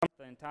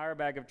entire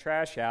bag of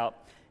trash out.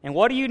 And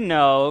what do you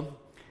know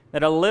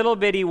that a little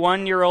bitty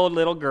 1-year-old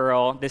little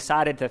girl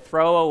decided to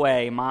throw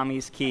away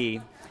Mommy's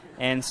key?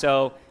 And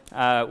so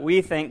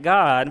we thank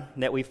God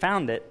that we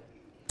found it.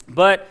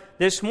 But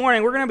this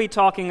morning we're going to be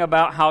talking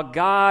about how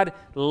God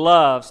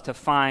loves to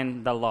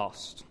find the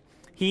lost.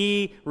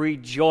 He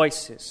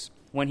rejoices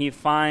when He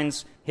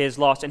finds His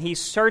lost, and He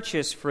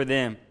searches for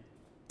them.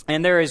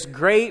 And there is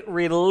great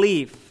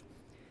relief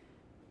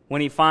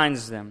when He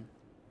finds them.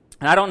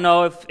 And I don't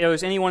know if there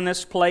was anyone in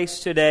this place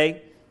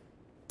today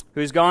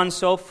who's gone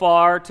so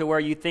far to where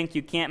you think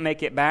you can't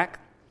make it back,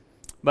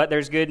 but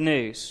there's good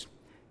news.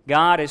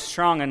 God is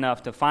strong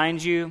enough to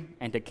find you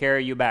and to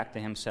carry you back to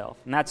Himself.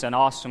 And that's an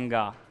awesome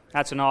God.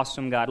 That's an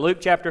awesome God. Luke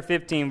chapter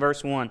 15,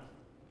 verse 1.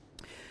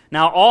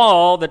 Now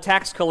all the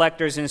tax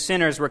collectors and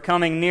sinners were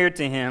coming near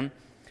to Him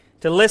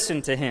to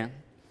listen to Him.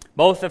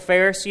 Both the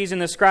Pharisees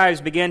and the scribes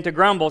began to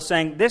grumble,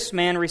 saying, "This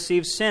man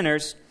receives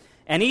sinners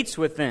and eats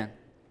with them."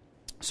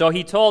 So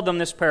He told them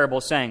this parable,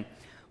 saying,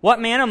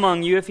 "What man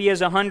among you, if he has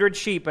 100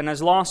 sheep and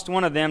has lost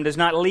one of them, does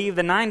not leave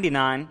the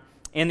 99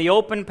 in the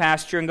open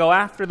pasture and go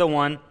after the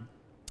one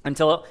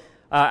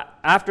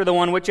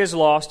which is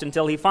lost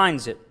until he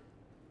finds it?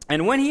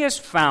 And when he has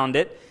found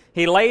it,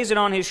 he lays it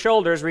on his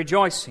shoulders,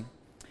 rejoicing.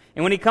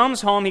 And when he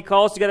comes home, he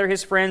calls together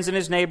his friends and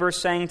his neighbors,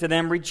 saying to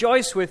them,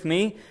 'Rejoice with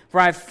me,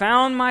 for I have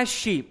found my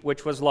sheep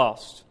which was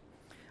lost.'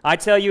 I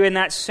tell you, in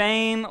that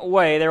same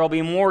way, there will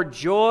be more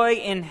joy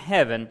in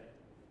heaven."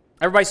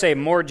 Everybody say,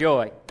 more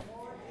joy.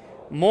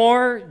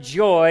 More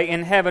joy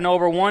in heaven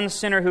over one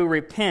sinner who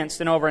repents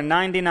than over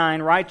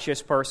 99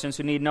 righteous persons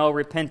who need no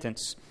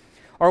repentance.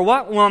 Or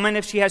what woman,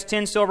 if she has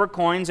 10 silver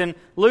coins and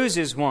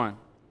loses one,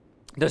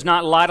 does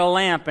not light a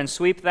lamp and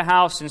sweep the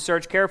house and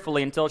search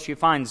carefully until she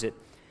finds it?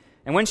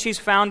 And when she's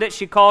found it,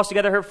 she calls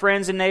together her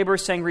friends and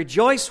neighbors, saying,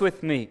 "Rejoice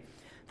with me,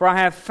 for I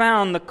have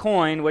found the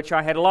coin which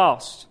I had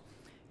lost."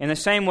 In the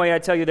same way, I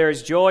tell you, there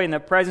is joy in the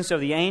presence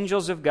of the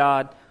angels of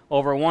God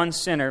over one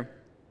sinner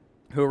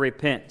who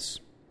repents.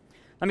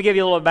 Let me give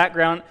you a little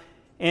background.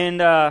 And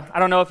I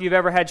don't know if you've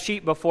ever had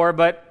sheep before,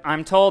 but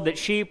I'm told that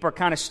sheep are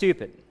kind of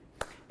stupid.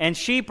 And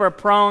sheep are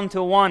prone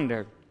to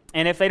wander.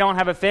 And if they don't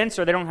have a fence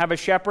or they don't have a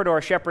shepherd or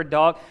a shepherd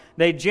dog,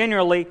 they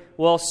generally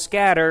will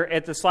scatter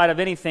at the sight of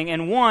anything.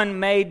 And one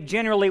may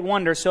generally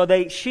wander. So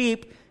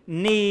sheep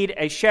need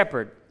a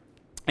shepherd.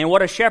 And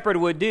what a shepherd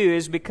would do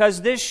is,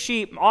 because this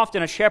sheep,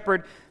 often a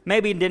shepherd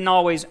maybe didn't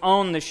always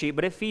own the sheep,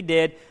 but if he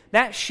did,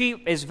 that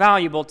sheep is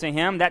valuable to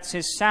him. That's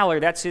his salary.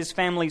 That's his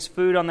family's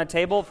food on the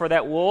table for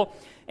that wool.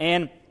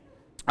 And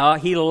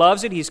he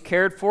loves it. He's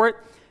cared for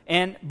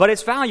it. But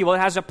it's valuable. It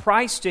has a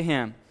price to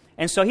him.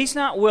 And so he's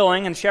not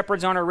willing, and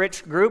shepherds aren't a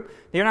rich group,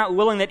 they're not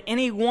willing that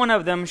any one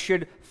of them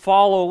should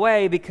fall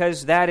away,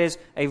 because that is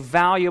a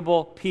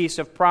valuable piece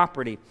of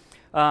property.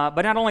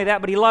 But not only that,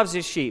 but he loves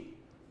his sheep.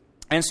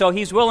 And so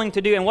he's willing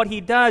to do, and what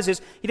he does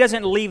is he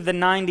doesn't leave the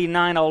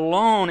 99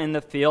 alone in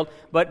the field,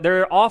 but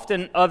there are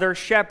often other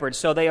shepherds.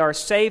 So they are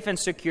safe and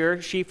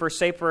secure. Sheep are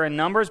safer in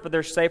numbers, but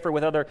they're safer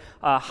with other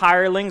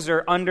hirelings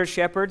or under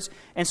shepherds.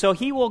 And so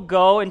he will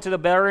go into the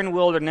barren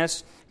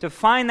wilderness to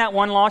find that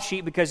one lost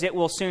sheep, because it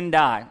will soon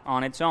die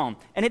on its own.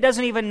 And it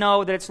doesn't even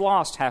know that it's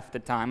lost half the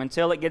time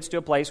until it gets to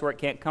a place where it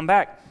can't come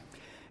back.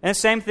 And the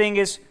same thing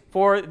is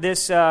for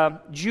this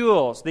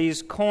jewels,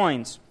 these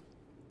coins.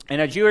 In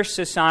a Jewish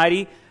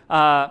society,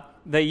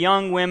 the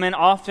young women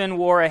often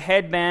wore a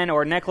headband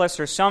or necklace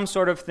or some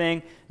sort of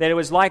thing that it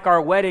was like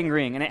our wedding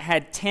ring, and it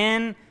had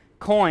 10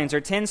 coins or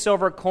 10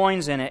 silver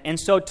coins in it. And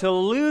so to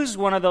lose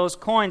one of those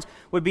coins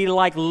would be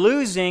like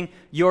losing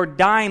your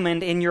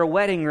diamond in your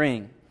wedding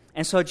ring.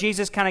 And so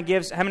Jesus kind of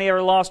gives, how many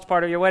ever lost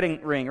part of your wedding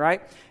ring,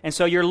 right? And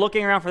so you're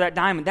looking around for that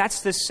diamond.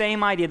 That's the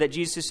same idea that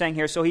Jesus is saying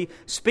here. So he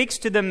speaks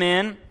to the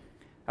men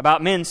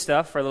about men's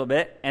stuff for a little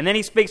bit, and then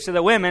he speaks to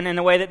the women in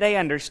the way that they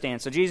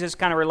understand. So Jesus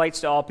kind of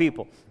relates to all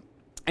people.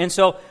 And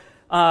so,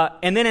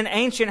 and then in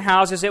ancient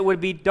houses, it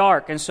would be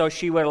dark. And so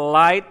she would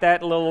light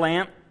that little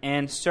lamp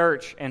and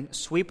search and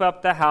sweep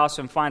up the house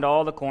and find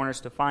all the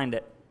corners to find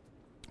it.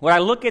 When I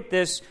look at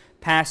this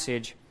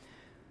passage,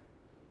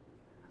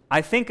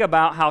 I think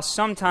about how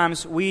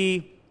sometimes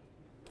we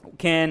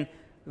can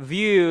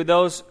view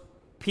those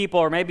people,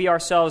 or maybe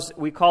ourselves,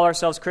 we call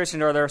ourselves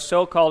Christians, or they're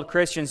so-called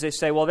Christians, they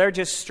say, well, they're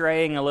just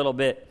straying a little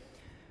bit.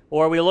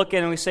 Or we look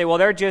in and we say, well,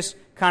 they're just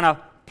kind of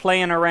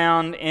playing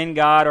around in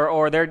God,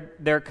 or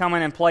they're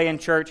coming and playing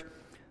church.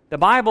 The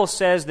Bible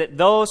says that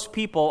those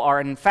people are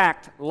in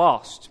fact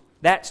lost.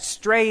 That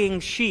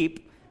straying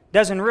sheep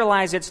doesn't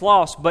realize it's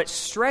lost, but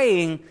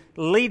straying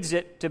leads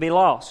it to be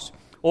lost.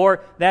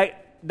 Or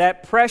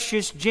that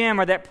precious gem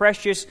or that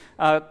precious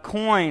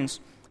coins,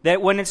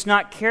 that when it's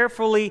not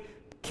carefully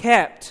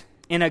kept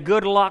in a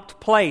good locked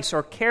place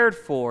or cared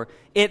for,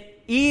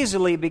 it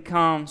easily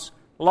becomes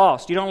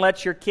lost. You don't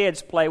let your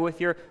kids play with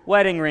your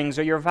wedding rings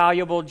or your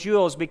valuable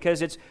jewels,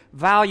 because it's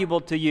valuable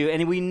to you,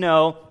 and we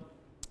know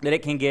that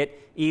it can get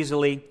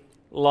easily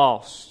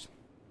lost.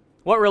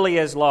 What really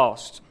is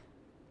lost?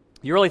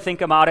 You really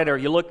think about it, or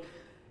you look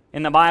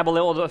in the Bible,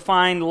 it will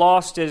define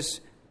lost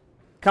as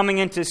coming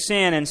into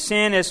sin, and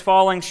sin is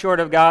falling short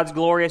of God's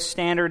glorious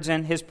standards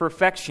and His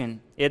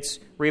perfection. It's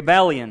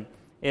rebellion,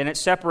 and it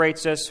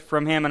separates us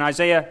from Him. And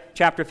Isaiah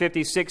chapter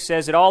 56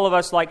 says that all of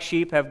us like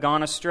sheep have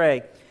gone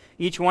astray.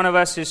 Each one of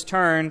us is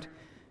turned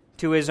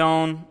to his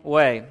own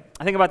way.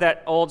 I think about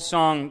that old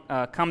song,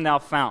 Come Thou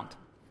Fount.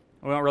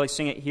 We don't really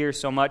sing it here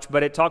so much,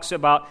 but it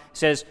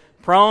says,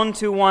 prone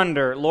to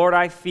wonder, Lord,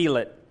 I feel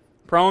it.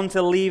 Prone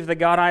to leave the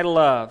God I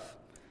love.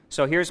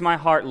 So here's my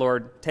heart,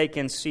 Lord, take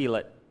and seal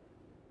it.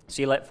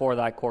 Seal it for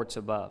thy courts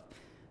above.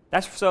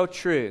 That's so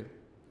true.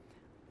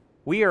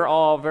 We are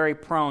all very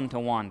prone to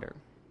wander.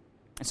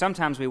 And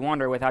sometimes we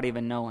wander without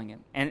even knowing it.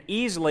 And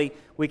easily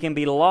we can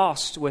be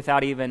lost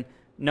without even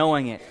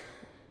knowing it.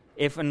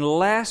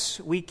 Unless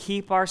we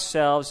keep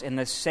ourselves in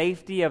the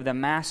safety of the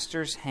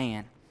Master's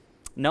hand,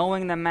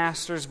 knowing the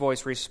Master's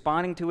voice,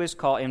 responding to His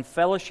call, in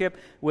fellowship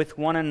with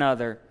one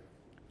another,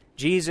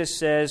 Jesus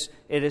says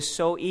it is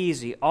so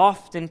easy.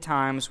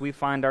 Oftentimes we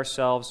find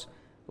ourselves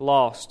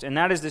lost. And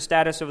that is the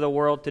status of the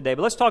world today.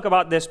 But let's talk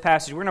about this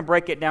passage. We're going to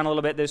break it down a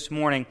little bit this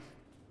morning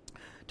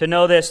to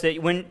know this,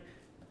 that when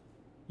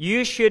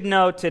you should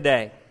know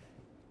today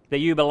that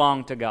you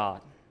belong to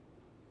God.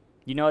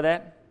 You know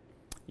that?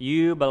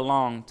 You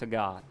belong to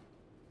God.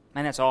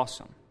 Man, that's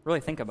awesome. Really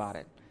think about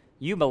it.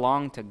 You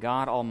belong to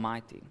God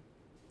Almighty.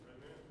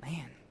 Man,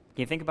 can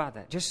you think about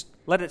that? Just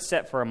let it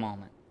set for a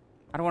moment.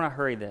 I don't want to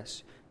hurry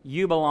this.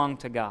 You belong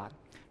to God.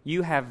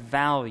 You have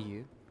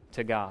value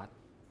to God.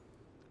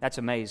 That's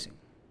amazing.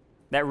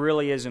 That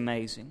really is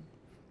amazing.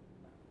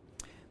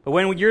 But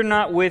when you're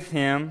not with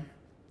Him,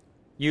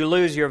 you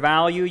lose your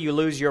value, you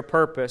lose your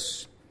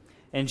purpose.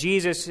 And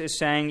Jesus is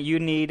saying you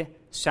need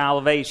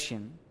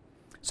salvation.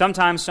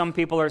 Sometimes some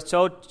people are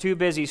too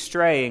busy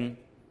straying,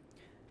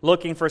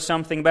 looking for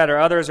something better.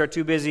 Others are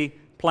too busy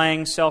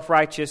playing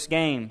self-righteous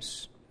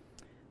games.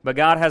 But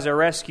God has a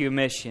rescue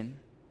mission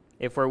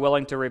if we're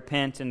willing to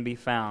repent and be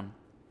found.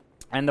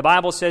 And the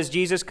Bible says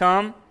Jesus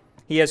come.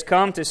 He has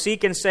come to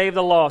seek and save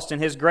the lost.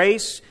 And His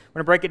grace, we're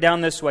going to break it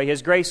down this way.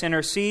 His grace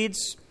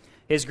intercedes,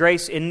 His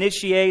grace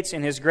initiates,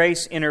 and His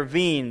grace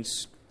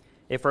intervenes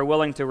if we're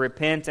willing to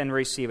repent and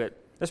receive it.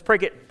 Let's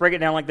break it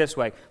down like this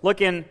way. Look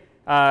in,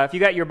 if you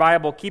got your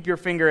Bible, keep your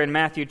finger in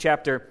Matthew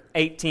chapter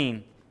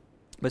 18.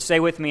 But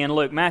stay with me in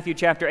Luke. Matthew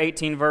chapter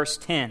 18, verse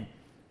 10.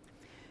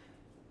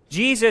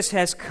 Jesus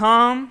has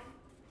come.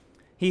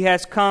 He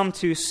has come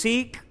to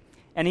seek,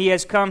 and He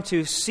has come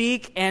to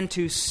seek and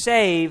to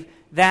save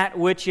that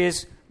which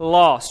is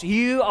lost.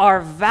 You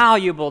are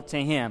valuable to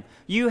Him.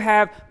 You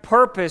have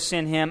purpose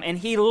in Him, and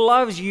He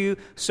loves you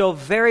so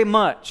very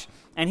much.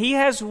 And He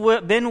has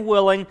been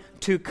willing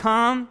to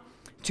come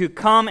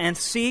and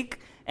seek,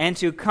 and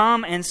to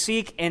come and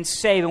seek and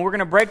save. And we're going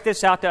to break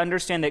this out to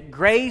understand that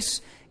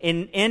grace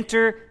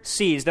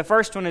intercedes. The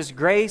first one is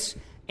grace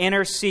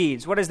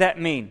intercedes. What does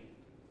that mean?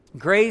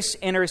 Grace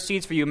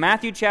intercedes for you.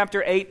 Matthew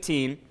chapter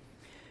 18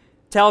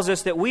 tells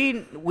us that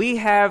we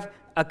have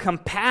a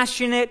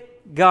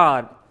compassionate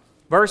God.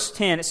 Verse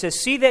 10, it says,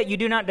 see that you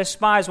do not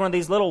despise one of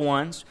these little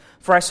ones,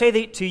 for I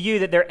say to you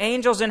that their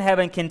angels in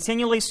heaven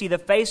continually see the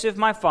face of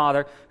my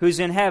Father who's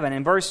in heaven.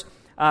 In verse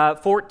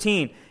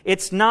 14,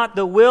 it's not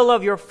the will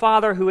of your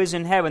Father who is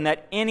in heaven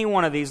that any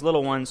one of these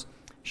little ones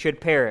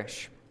should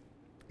perish.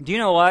 Do you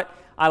know what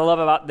I love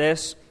about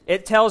this?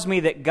 It tells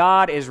me that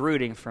God is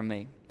rooting for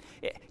me.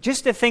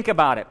 Just to think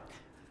about it,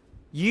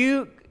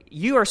 you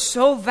are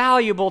so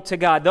valuable to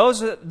God.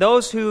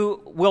 Those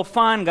who will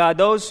find God,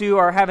 those who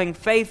are having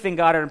faith in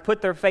God and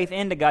put their faith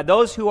into God,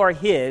 those who are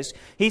His,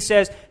 He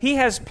says He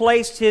has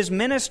placed His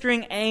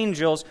ministering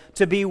angels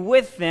to be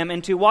with them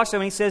and to watch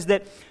them. And He says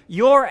that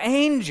your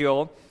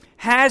angel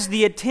has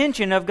the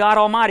attention of God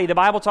Almighty. The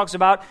Bible talks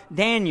about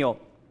Daniel.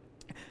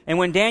 And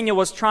when Daniel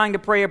was trying to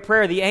pray a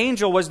prayer, the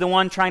angel was the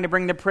one trying to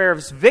bring the prayer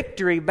of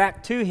victory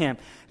back to him.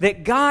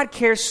 That God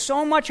cares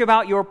so much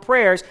about your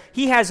prayers,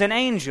 He has an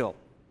angel,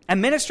 a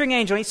ministering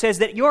angel. He says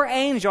that your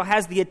angel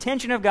has the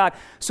attention of God.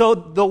 So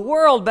the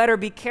world better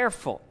be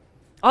careful.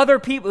 Other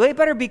people, they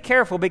better be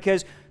careful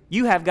because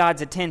you have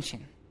God's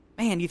attention.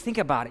 Man, you think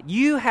about it.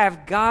 You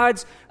have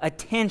God's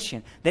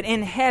attention. That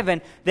in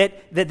heaven,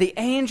 that the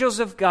angels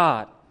of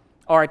God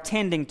are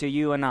attending to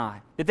you and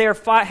I. That they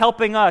are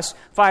helping us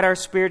fight our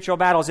spiritual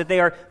battles. That they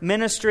are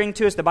ministering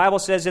to us. The Bible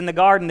says in the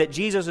garden that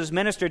Jesus was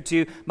ministered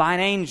to by an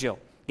angel.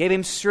 Gave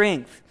Him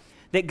strength.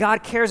 That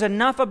God cares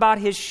enough about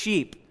His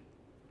sheep.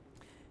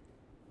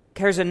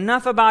 Cares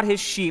enough about His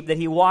sheep that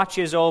He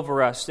watches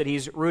over us. That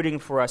He's rooting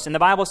for us. And the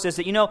Bible says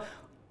that,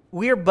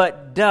 we're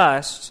but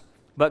dust,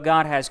 but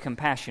God has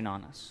compassion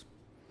on us.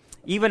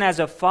 Even as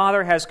a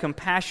father has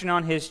compassion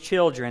on his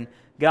children,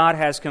 God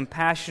has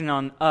compassion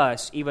on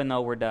us, even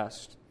though we're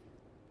dust.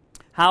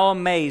 How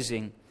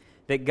amazing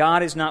that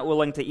God is not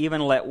willing to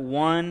even let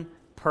one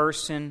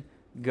person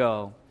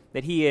go.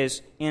 That He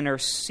is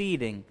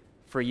interceding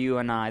for you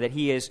and I. That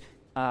He has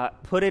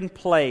put in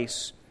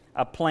place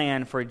a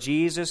plan for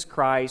Jesus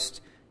Christ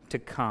to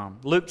come.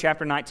 Luke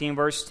chapter 19,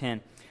 verse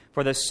 10.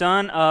 For the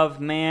Son of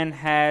Man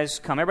has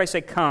come. Everybody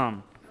say,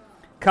 come.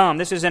 Come.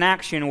 This is an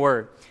action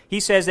word. He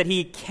says that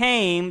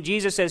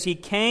Jesus says He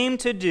came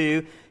to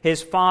do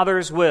His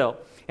Father's will.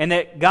 And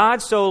that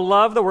God so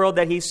loved the world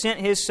that He sent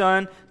His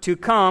Son to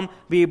come,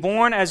 be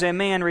born as a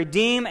man,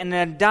 redeem and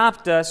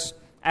adopt us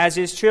as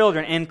His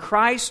children. And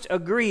Christ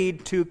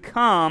agreed to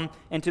come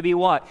and to be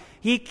what?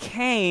 He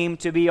came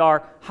to be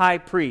our high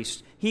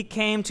priest. He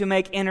came to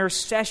make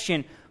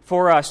intercession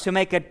for us, to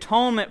make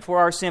atonement for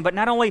our sin, but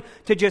not only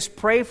to just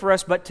pray for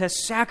us, but to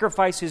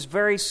sacrifice His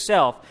very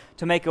self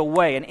to make a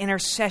way, an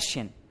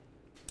intercession.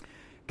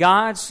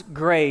 God's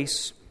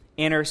grace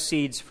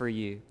intercedes for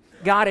you.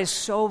 God is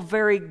so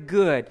very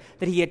good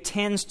that He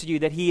attends to you,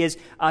 that He is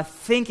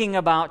thinking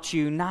about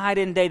you night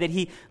and day, that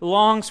He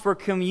longs for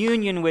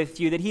communion with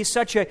you, that He's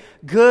such a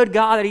good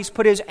God that He's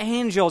put His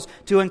angels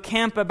to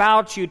encamp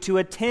about you, to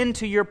attend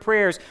to your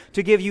prayers,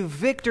 to give you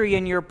victory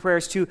in your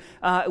prayers, to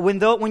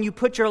when you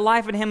put your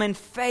life in Him in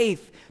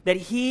faith, that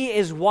He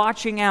is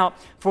watching out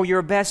for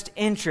your best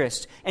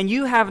interest. And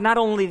you have not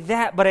only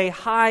that, but a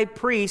high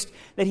priest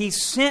that He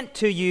sent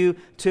to you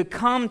to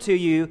come to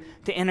you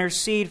to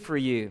intercede for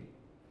you.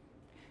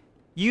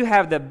 You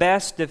have the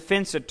best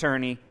defense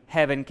attorney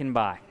heaven can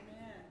buy.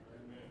 Amen.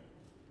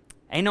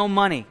 Ain't no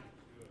money.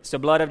 It's the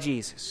blood of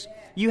Jesus.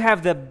 You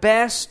have the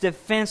best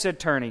defense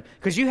attorney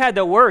because you had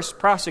the worst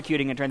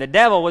prosecuting attorney. The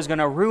devil was going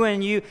to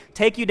ruin you,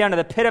 take you down to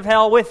the pit of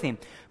hell with him.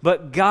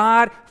 But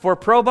God, for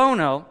pro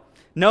bono,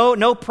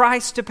 no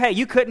price to pay.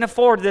 You couldn't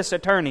afford this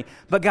attorney.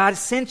 But God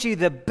sent you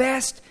the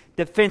best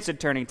defense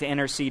attorney to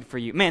intercede for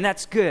you. Man,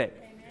 that's good.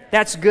 Amen.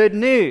 That's good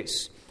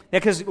news.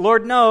 Because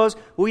Lord knows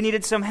we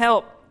needed some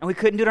help. And we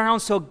couldn't do it on our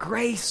own, so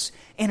grace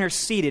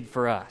interceded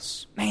for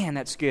us. Man,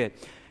 that's good.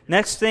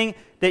 Next thing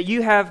that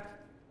you have,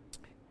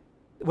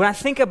 when I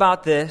think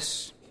about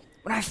this,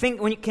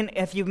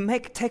 if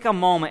you take a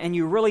moment and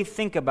you really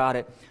think about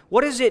it,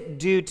 what does it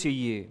do to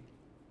you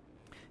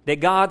that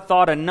God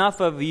thought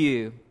enough of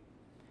you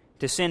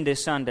to send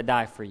His Son to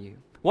die for you?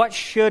 What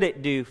should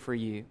it do for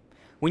you?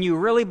 When you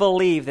really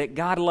believe that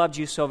God loved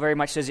you so very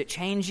much, does it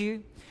change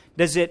you?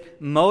 Does it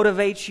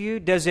motivate you?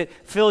 Does it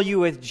fill you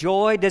with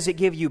joy? Does it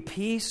give you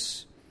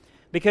peace?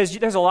 Because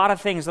there's a lot of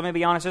things, let me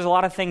be honest, there's a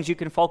lot of things you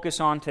can focus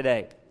on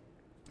today.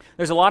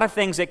 There's a lot of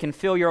things that can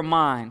fill your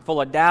mind,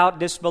 full of doubt,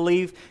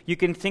 disbelief. You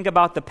can think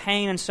about the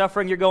pain and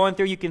suffering you're going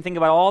through. You can think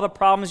about all the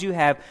problems you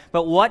have.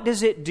 But what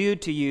does it do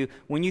to you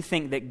when you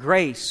think that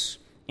grace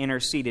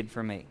interceded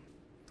for me?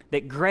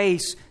 That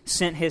grace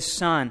sent His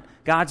Son,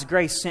 God's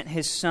grace sent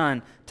His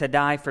Son to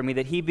die for me,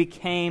 that He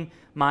became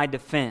my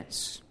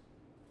defense.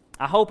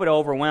 I hope it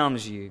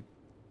overwhelms you,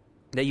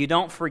 that you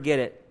don't forget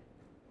it.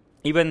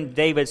 Even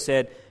David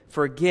said,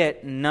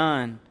 forget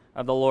none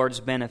of the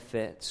Lord's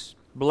benefits.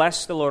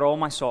 Bless the Lord, O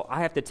my soul.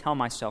 I have to tell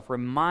myself,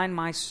 remind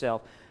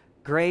myself,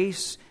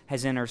 grace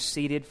has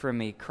interceded for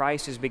me.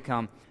 Christ has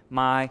become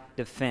my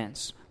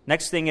defense.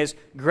 Next thing is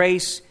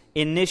grace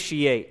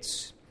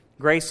initiates.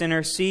 Grace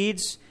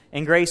intercedes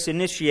and grace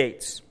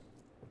initiates.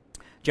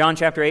 John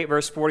chapter 8,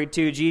 verse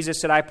 42, Jesus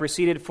said, I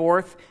proceeded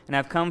forth and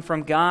have come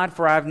from God,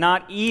 for I have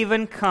not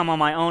even come on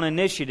my own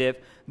initiative,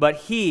 but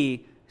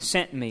He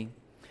sent me.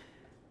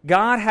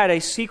 God had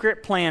a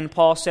secret plan,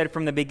 Paul said,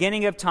 from the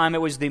beginning of time.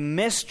 It was the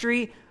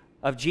mystery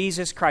of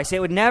Jesus Christ. It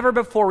was never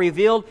before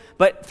revealed,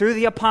 but through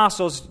the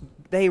apostles,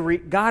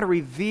 God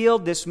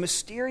revealed this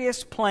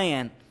mysterious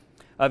plan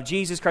of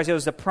Jesus Christ. It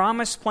was the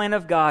promised plan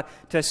of God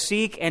to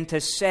seek and to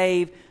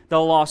save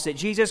the lost, that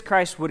Jesus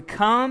Christ would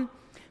come.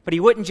 But He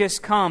wouldn't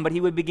just come, but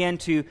He would begin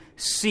to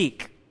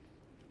seek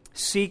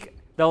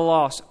the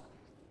lost.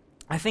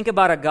 I think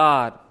about a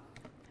God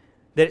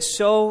that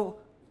so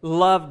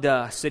loved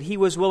us that He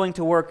was willing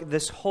to work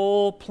this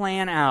whole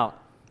plan out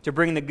to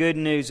bring the good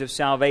news of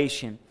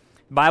salvation.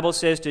 The Bible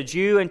says to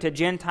Jew and to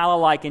Gentile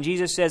alike, and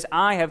Jesus says,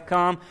 I have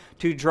come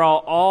to draw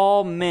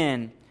all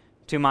men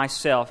to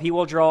myself. He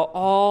will draw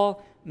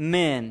all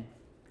men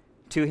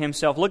to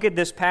Himself. Look at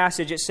this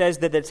passage. It says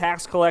that the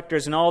tax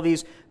collectors and all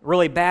these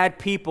really bad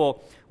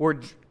people were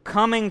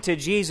coming to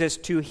Jesus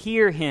to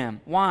hear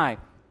Him. Why?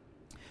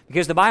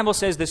 Because the Bible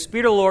says the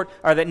Spirit of the Lord,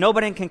 or that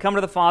nobody can come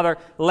to the Father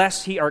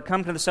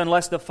come to the Son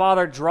unless the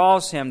Father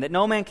draws him. That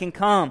no man can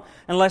come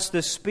unless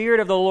the Spirit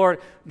of the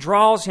Lord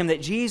draws him.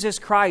 That Jesus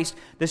Christ,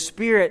 the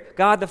Spirit,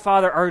 God the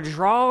Father, are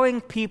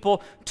drawing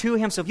people to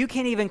Himself. You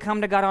can't even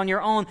come to God on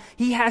your own.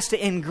 He has to,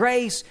 in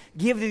grace,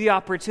 give you the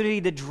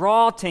opportunity to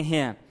draw to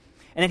Him.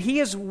 And that He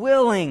is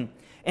willing.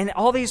 And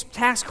all these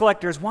tax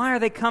collectors, why are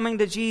they coming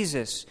to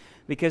Jesus?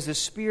 Because the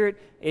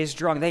Spirit is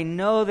drawing. They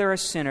know they're a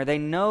sinner. They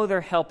know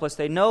they're helpless.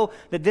 They know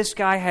that this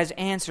guy has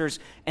answers,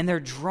 and they're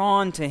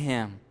drawn to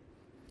Him.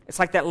 It's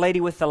like that lady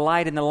with the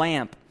light and the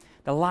lamp.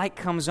 The light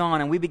comes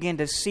on, and we begin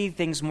to see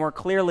things more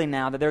clearly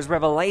now, that there's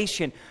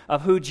revelation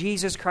of who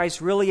Jesus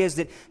Christ really is,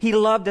 that He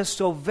loved us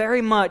so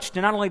very much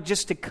to not only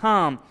just to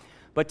come,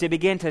 but to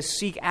begin to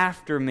seek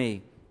after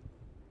me.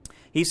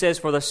 He says,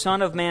 for the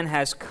Son of Man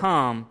has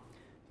come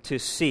to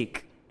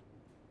seek.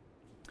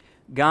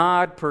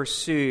 God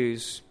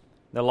pursues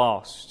the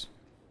lost.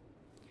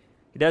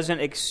 He doesn't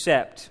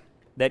accept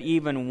that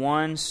even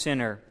one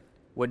sinner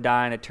would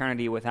die in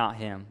eternity without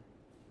Him.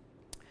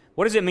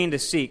 What does it mean to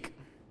seek?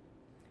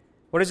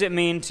 What does it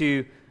mean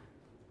to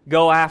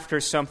go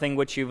after something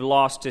which you've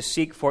lost, to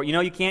seek for it? You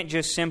know, you can't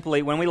just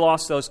simply, when we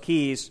lost those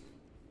keys,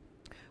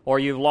 or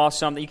you've lost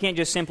something, you can't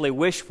just simply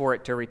wish for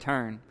it to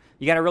return.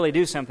 You got to really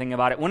do something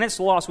about it. When it's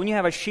lost, when you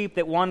have a sheep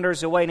that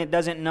wanders away and it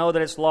doesn't know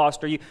that it's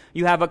lost, or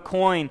you have a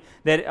coin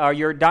that, or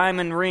your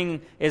diamond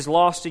ring is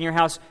lost in your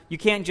house, you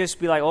can't just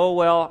be like, oh,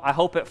 well, I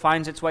hope it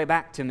finds its way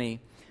back to me.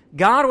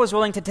 God was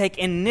willing to take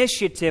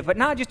initiative, but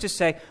not just to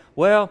say,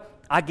 well,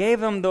 I gave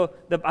them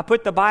I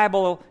put the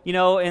Bible,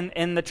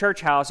 in the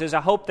church houses.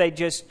 I hope they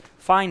just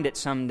find it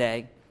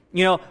someday.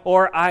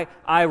 Or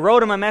I wrote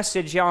them a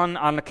message on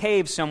a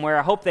cave somewhere.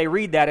 I hope they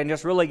read that and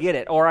just really get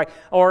it. Or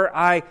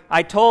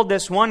I told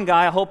this one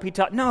guy, I hope he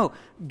taught. No,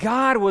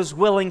 God was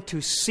willing to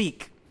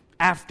seek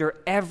after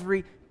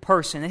every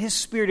person. And His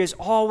Spirit is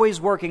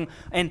always working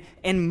and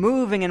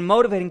moving and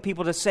motivating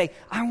people to say,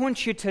 I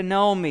want you to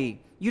know me.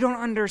 You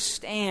don't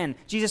understand.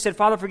 Jesus said,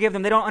 Father, forgive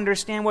them. They don't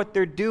understand what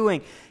they're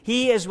doing.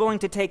 He is willing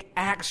to take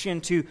action,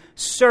 to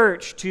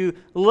search, to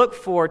look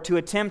for, to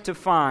attempt to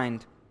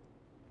find,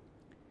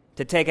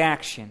 to take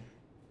action.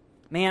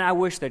 Man, I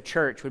wish the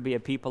church would be a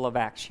people of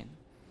action.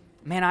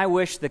 Man, I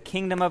wish the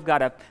kingdom of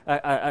God,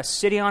 a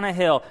city on a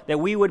hill, that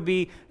we would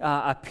be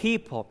a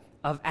people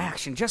of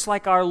action, just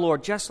like our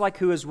Lord, just like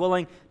who is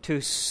willing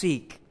to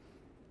seek.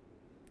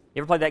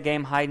 You ever played that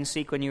game, hide and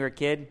seek, when you were a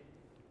kid?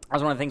 That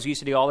was one of the things we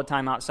used to do all the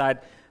time outside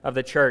of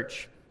the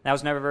church. I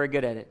was never very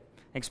good at it,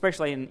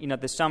 especially in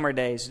the summer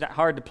days. It's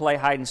hard to play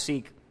hide and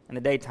seek in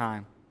the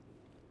daytime.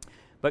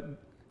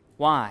 But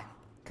why?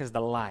 Because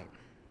the light.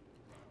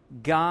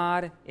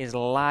 God is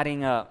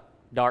lighting up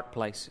dark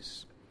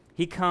places.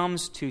 He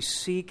comes to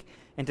seek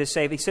and to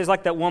save. He says,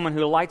 like that woman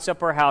who lights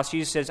up her house,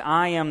 Jesus says,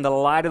 I am the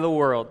light of the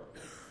world.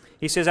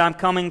 He says, I'm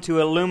coming to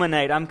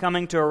illuminate. I'm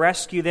coming to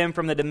rescue them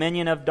from the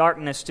dominion of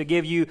darkness, to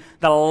give you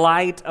the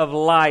light of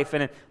life.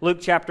 And in Luke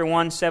chapter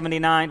 1,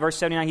 verse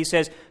 79, he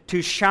says,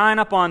 to shine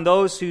upon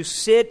those who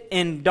sit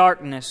in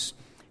darkness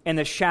and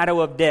the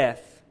shadow of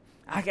death.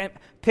 I can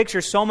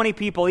picture so many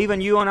people, even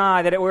you and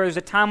I, that there was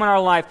a time in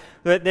our life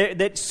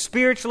that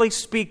spiritually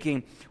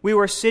speaking, we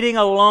were sitting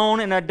alone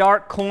in a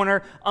dark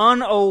corner,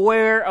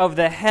 unaware of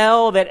the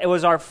hell that it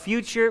was our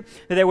future,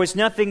 that there was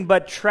nothing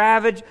but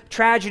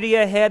tragedy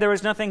ahead, there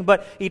was nothing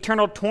but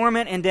eternal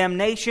torment and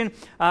damnation,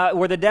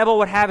 where the devil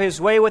would have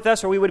his way with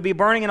us, or we would be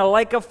burning in a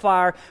lake of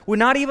fire. We're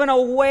not even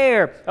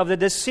aware of the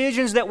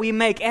decisions that we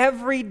make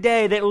every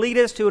day that lead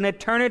us to an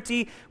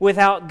eternity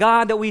without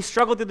God, that we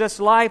struggle through this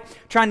life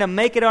trying to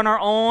make it on our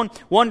own,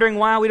 wondering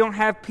why we don't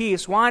have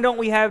peace, why don't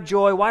we have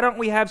joy, why don't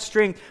we have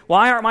strength,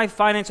 why aren't my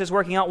finances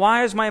working out,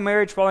 why is my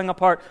marriage falling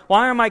apart,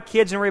 why are my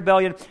kids in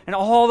rebellion, and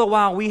all the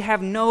while we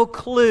have no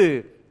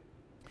clue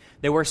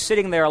that we're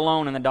sitting there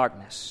alone in the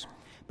darkness.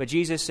 But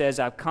Jesus says,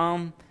 I've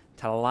come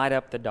to light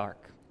up the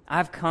dark.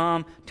 I've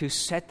come to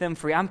set them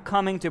free. I'm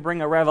coming to bring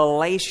a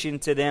revelation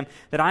to them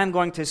that I'm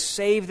going to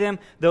save them,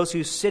 those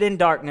who sit in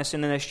darkness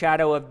and in the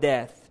shadow of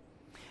death.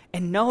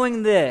 And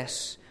knowing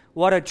this,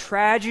 what a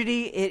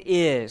tragedy it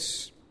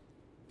is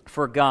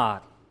for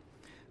God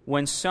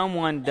when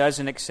someone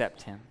doesn't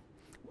accept Him.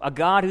 A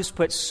God who's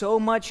put so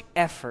much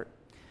effort,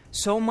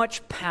 so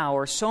much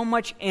power, so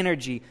much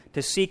energy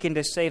to seek and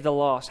to save the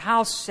lost.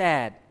 How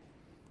sad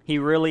He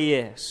really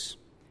is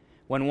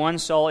when one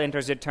soul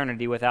enters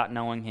eternity without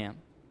knowing Him.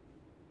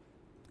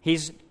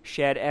 He's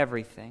shed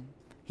everything.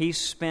 He's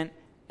spent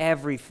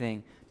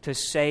everything to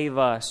save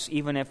us,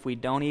 even if we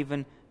don't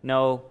even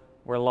know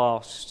we're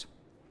lost.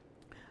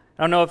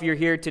 I don't know if you're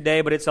here today,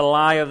 but it's a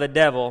lie of the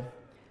devil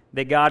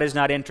that God is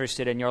not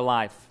interested in your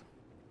life.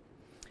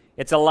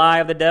 It's a lie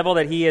of the devil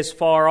that He is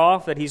far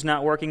off, that He's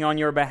not working on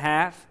your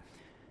behalf.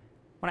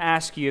 I want to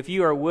ask you if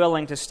you are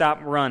willing to stop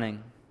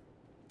running,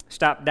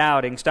 stop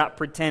doubting, stop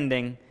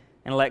pretending,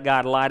 and let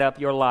God light up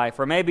your life.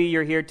 Or maybe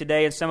you're here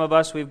today, and some of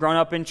us, we've grown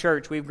up in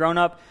church. We've grown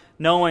up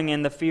knowing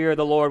in the fear of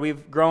the Lord.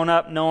 We've grown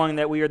up knowing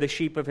that we are the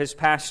sheep of His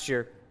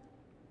pasture.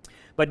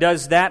 But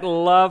does that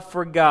love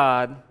for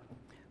God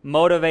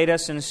motivate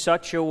us in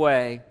such a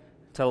way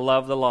to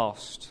love the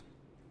lost?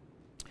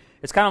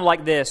 It's kind of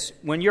like this.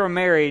 When you're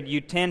married,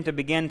 you tend to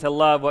begin to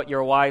love what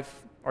your wife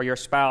or your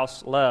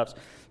spouse loves.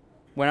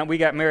 When we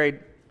got married,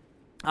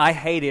 I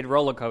hated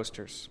roller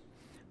coasters.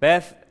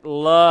 Beth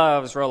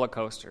loves roller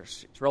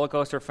coasters. She's a roller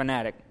coaster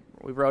fanatic.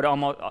 We rode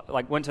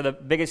went to the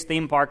biggest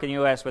theme park in the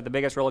U.S. with the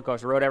biggest roller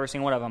coaster. Rode every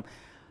single one of them.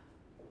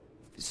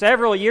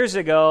 Several years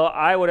ago,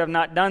 I would have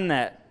not done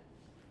that.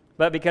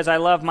 But because I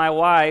love my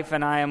wife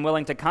and I am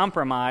willing to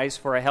compromise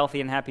for a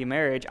healthy and happy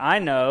marriage, I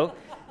know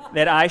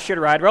that I should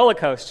ride roller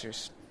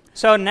coasters.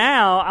 So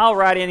now I'll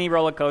ride any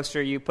roller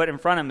coaster you put in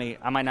front of me.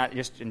 I might not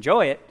just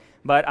enjoy it,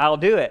 but I'll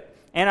do it.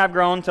 And I've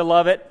grown to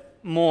love it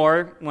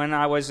more when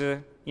I was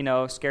a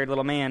scared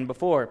little man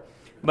before.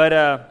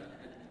 But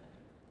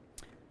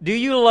do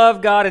you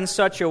love God in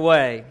such a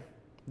way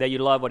that you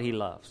love what He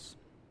loves?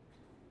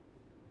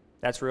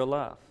 That's real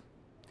love.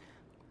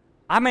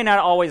 I may not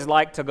always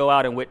like to go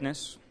out and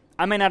witness.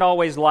 I may not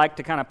always like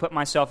to kind of put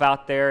myself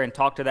out there and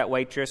talk to that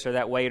waitress or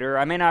that waiter.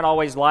 I may not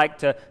always like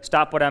to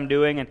stop what I'm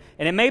doing, and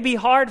it may be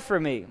hard for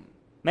me.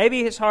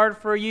 Maybe it's hard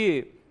for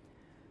you.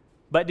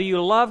 But do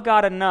you love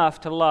God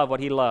enough to love what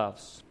He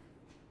loves?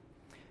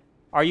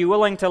 Are you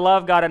willing to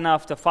love God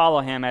enough to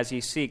follow Him as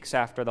He seeks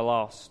after the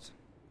lost?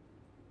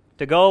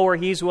 To go where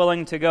He's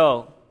willing to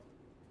go?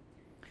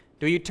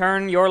 Do you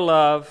turn your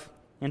love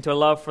into a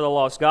love for the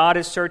lost? God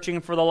is searching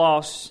for the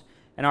lost,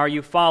 and are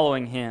you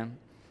following Him?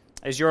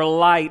 Is your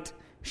light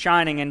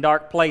shining in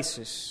dark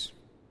places?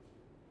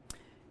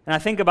 And I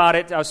think about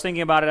it, I was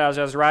thinking about it as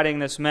I was writing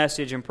this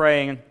message and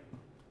praying.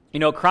 You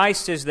know,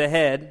 Christ is the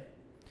head,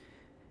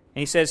 and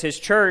He says His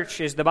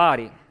church is the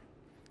body.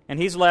 And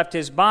He's left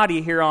His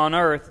body here on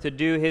earth to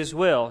do His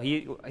will,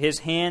 His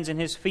hands and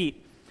His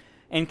feet.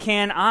 And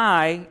can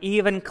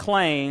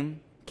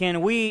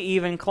we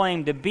even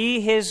claim to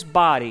be His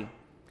body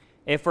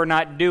if we're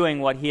not doing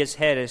what His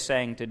head is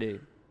saying to do?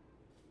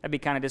 That'd be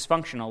kind of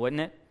dysfunctional,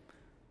 wouldn't it?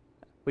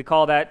 We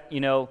call that,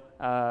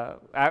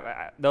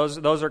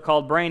 those are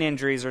called brain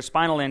injuries or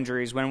spinal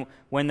injuries,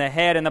 when the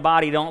head and the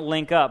body don't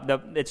link up.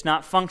 It's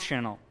not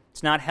functional.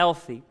 It's not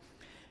healthy.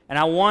 And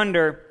I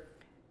wonder,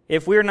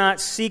 if we're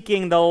not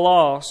seeking the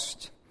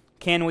lost,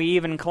 can we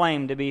even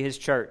claim to be His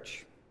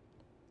church?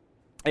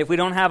 If we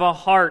don't have a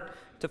heart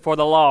for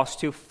the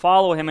lost, to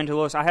follow Him into the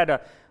lost.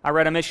 I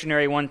read a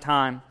missionary one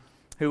time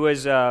who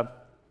was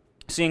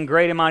seeing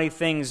great and mighty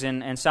things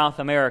in South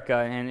America,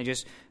 and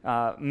just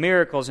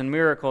miracles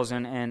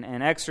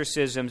and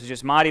exorcisms,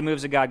 just mighty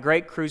moves of God,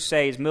 great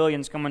crusades,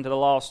 millions coming to the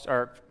lost,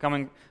 or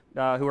coming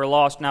who are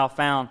lost now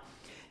found.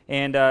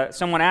 And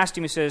someone asked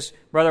him, he says,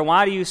 "Brother,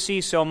 why do you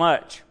see so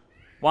much?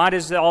 Why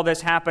does all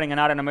this happening and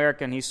not in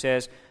America?" And he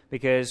says,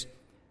 "Because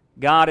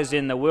God is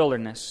in the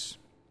wilderness.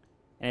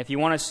 And if you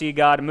want to see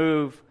God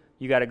move,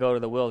 you got to go to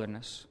the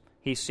wilderness.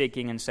 He's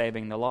seeking and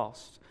saving the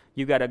lost.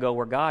 You got to go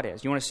where God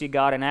is. You want to see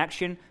God in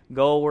action?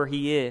 Go where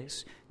He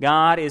is.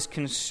 God is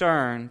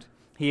concerned.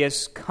 He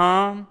has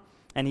come,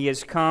 and He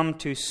has come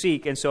to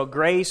seek. And so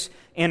grace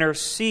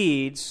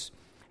intercedes,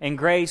 and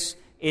grace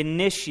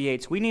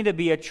initiates. We need to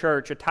be a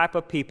church, a type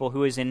of people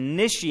who is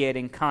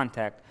initiating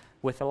contact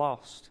with the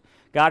lost.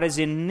 God is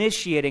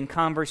initiating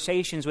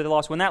conversations with the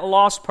lost. When that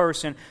lost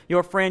person,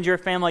 your friend, your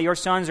family, your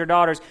sons or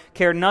daughters,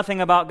 care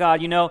nothing about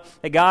God, you know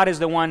that God is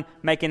the one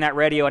making that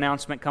radio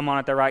announcement come on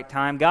at the right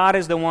time. God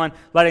is the one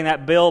letting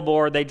that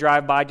billboard they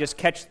drive by just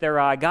catch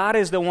their eye. God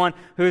is the one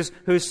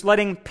who's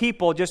letting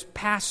people just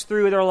pass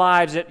through their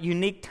lives at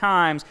unique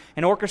times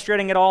and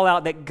orchestrating it all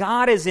out, that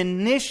God is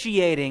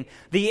initiating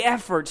the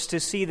efforts to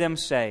see them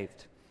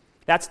saved.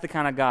 That's the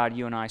kind of God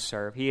you and I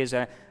serve. He is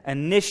an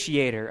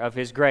initiator of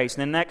His grace.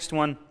 And the next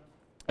one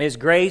is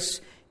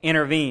grace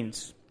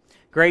intervenes.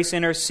 Grace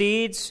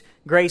intercedes,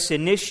 grace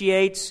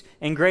initiates,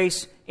 and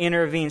grace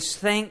intervenes.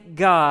 Thank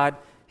God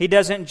He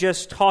doesn't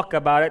just talk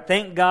about it.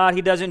 Thank God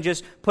He doesn't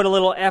just put a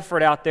little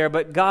effort out there,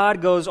 but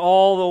God goes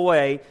all the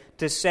way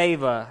to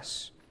save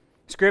us.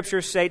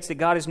 Scripture states that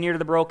God is near to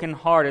the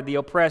brokenhearted, the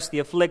oppressed, the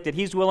afflicted.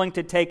 He's willing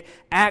to take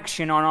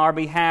action on our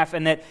behalf,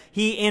 and that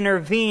He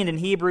intervened in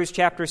Hebrews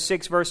chapter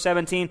 6, verse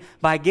 17,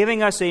 by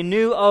giving us a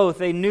new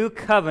oath, a new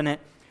covenant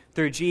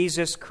through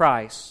Jesus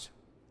Christ.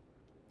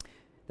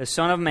 The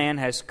Son of Man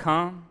has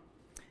come.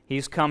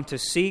 He's come to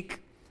seek,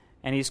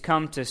 and He's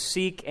come to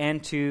seek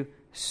and to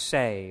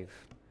save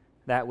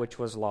that which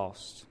was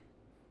lost.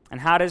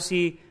 And how does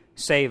He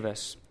save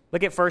us?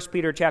 Look at 1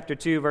 Peter chapter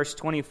 2, verse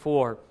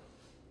 24.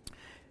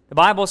 The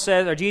Bible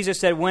says, or Jesus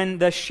said, when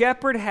the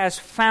shepherd has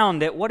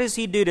found it, what does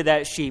He do to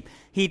that sheep?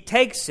 He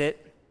takes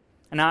it,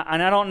 and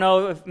I don't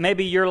know if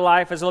maybe your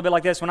life is a little bit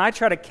like this. When I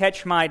try to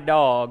catch my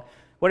dog,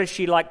 what does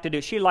she like to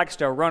do? She likes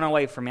to run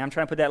away from me. I'm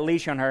trying to put that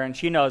leash on her, and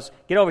she knows,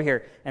 get over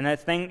here. And that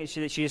thing,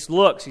 she just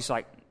looks. She's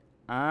like,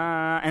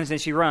 and then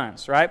she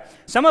runs, right?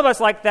 Some of us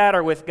like that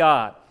are with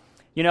God.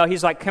 You know,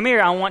 He's like, come here,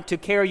 I want to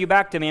carry you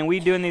back to me. And we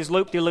doing these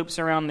loop-de-loops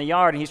around the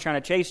yard, and He's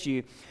trying to chase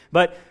you.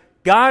 But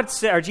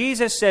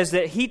Jesus says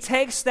that He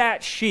takes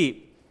that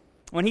sheep,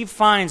 when He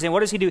finds it, what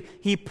does He do?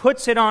 He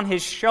puts it on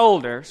His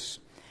shoulders,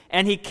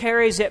 and He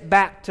carries it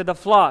back to the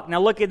flock.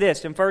 Now look at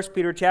this in 1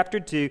 Peter chapter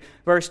 2,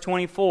 verse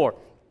 24. It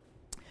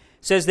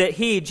says that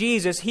He,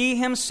 Jesus, He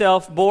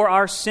Himself bore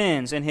our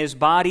sins in His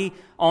body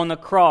on the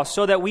cross,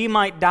 so that we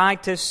might die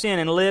to sin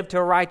and live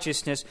to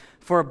righteousness.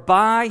 For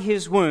by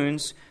His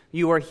wounds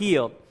you are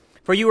healed.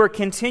 For you were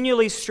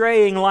continually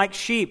straying like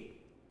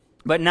sheep,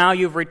 but now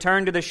you've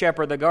returned to the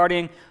shepherd, the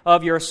guardian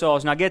of your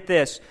souls. Now get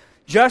this.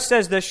 Just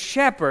as the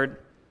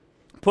shepherd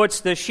puts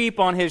the sheep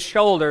on His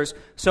shoulders,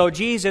 so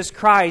Jesus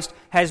Christ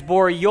has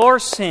bore your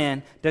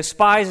sin,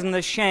 despising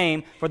the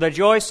shame, for the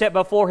joy set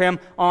before Him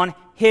on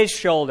His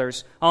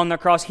shoulders on the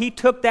cross. He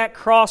took that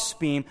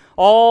crossbeam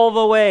all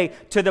the way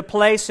to the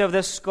place of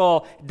the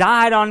skull,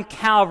 died on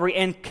Calvary,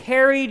 and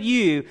carried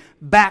you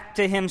back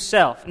to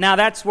Himself. Now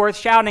that's worth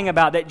shouting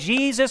about, that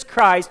Jesus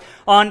Christ,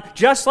 on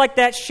just like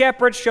that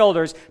shepherd's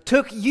shoulders,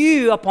 took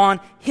you upon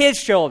His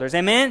shoulders.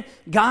 Amen?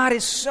 God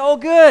is so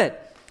good.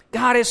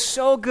 God is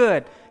so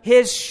good.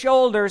 His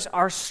shoulders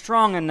are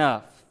strong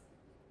enough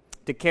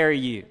to carry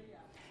you.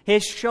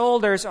 His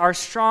shoulders are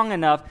strong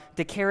enough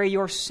to carry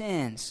your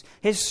sins.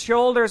 His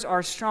shoulders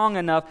are strong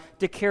enough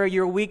to carry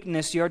your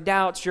weakness, your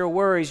doubts, your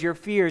worries, your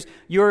fears,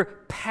 your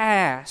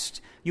past,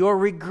 your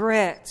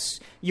regrets,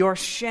 your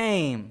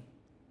shame.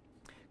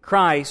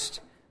 Christ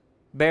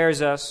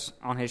bears us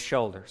on His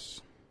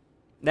shoulders.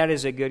 That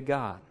is a good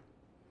God.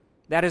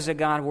 That is a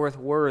God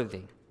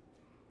worthy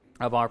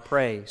of our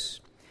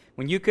praise.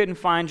 When you couldn't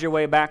find your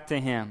way back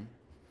to Him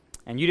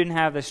and you didn't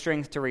have the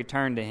strength to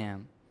return to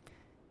Him,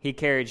 He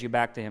carried you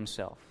back to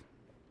Himself.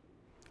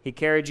 He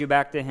carried you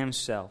back to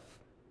Himself.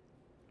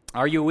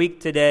 Are you weak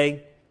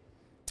today?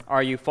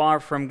 Are you far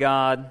from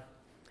God?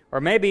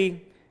 Or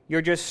maybe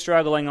you're just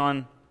struggling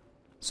on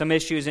some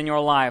issues in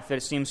your life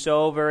that seem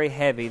so very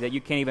heavy that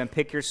you can't even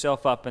pick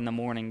yourself up in the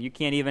morning. You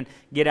can't even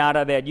get out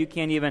of bed. You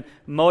can't even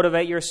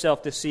motivate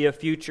yourself to see a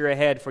future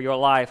ahead for your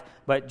life.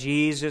 But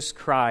Jesus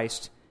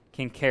Christ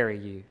can carry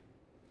you.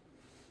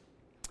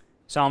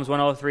 Psalms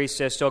 103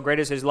 says, "So great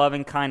is His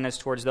loving kindness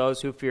towards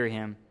those who fear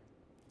Him.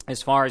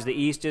 As far as the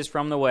east is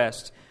from the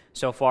west,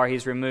 so far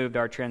He's removed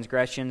our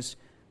transgressions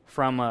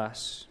from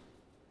us."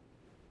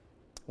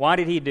 Why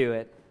did He do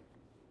it?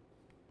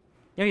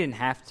 You know, He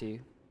didn't have to.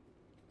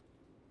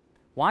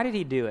 Why did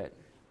He do it?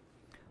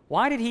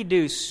 Why did He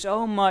do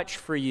so much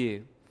for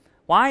you?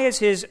 Why is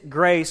His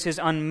grace,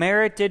 His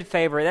unmerited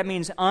favor, that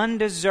means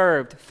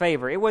undeserved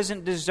favor. It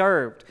wasn't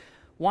deserved.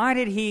 Why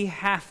did He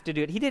have to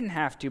do it? He didn't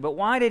have to, but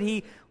why did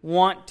He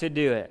want to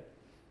do it?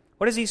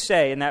 What does He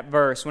say in that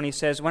verse when He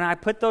says, "When I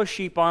put those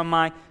sheep on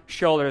my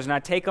shoulders and I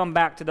take them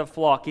back to the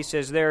flock," He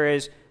says, there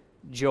is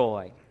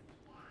joy.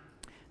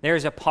 There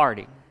is a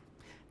party.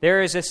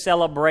 There is a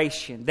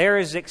celebration. There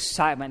is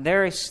excitement.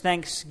 There is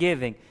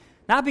thanksgiving.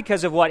 Not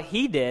because of what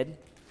He did,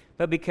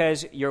 but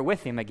because you're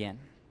with Him again.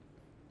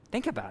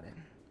 Think about it.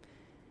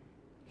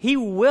 He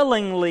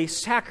willingly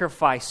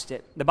sacrificed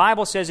it. The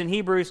Bible says in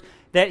Hebrews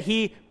that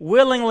He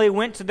willingly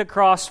went to the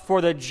cross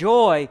for the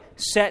joy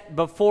set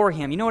before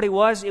Him. You know what it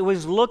was? It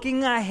was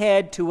looking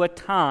ahead to a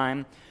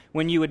time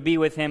when you would be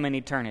with Him in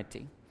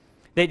eternity.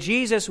 That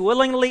Jesus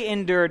willingly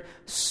endured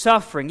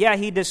suffering. Yeah,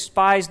 He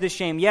despised the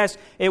shame. Yes,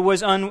 it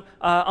was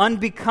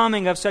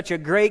unbecoming of such a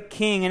great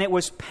King, and it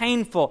was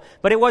painful.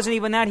 But it wasn't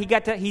even that.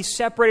 He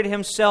separated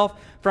Himself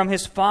from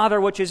His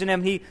Father, which is in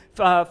Him.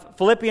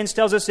 Philippians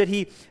tells us that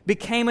He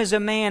became as a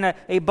man,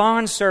 a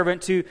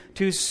bondservant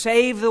to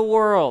save the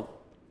world.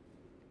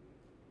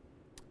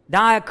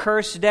 Die a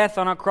cursed death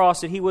on a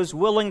cross, that He was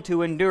willing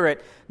to endure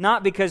it,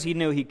 not because He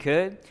knew He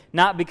could,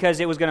 not because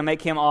it was going to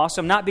make Him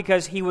awesome, not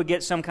because He would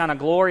get some kind of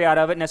glory out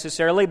of it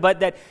necessarily, but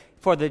that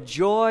for the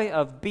joy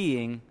of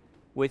being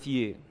with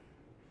you.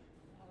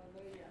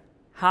 Hallelujah.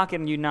 How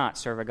can you not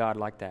serve a God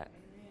like that?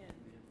 Amen.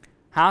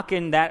 How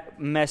can that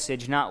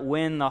message not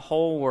win the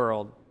whole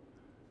world,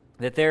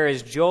 that there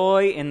is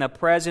joy in the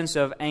presence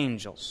of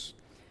angels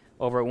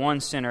over one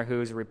sinner who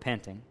is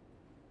repenting?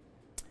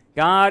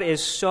 God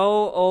is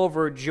so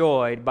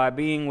overjoyed by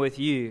being with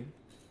you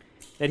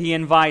that He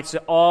invites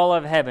all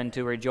of heaven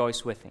to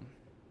rejoice with Him.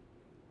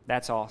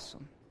 That's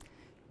awesome.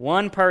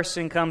 One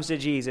person comes to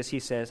Jesus,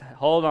 He says,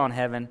 "Hold on,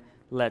 heaven,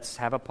 let's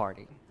have a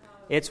party."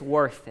 It's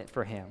worth it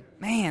for Him.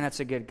 Man, that's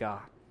a good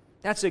God.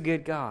 That's a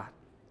good God.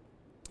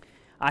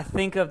 I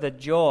think of the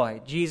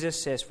joy.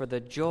 Jesus says, "For the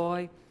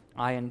joy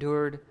I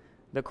endured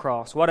the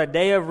cross." What a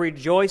day of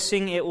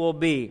rejoicing it will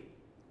be.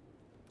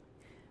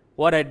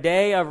 What a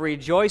day of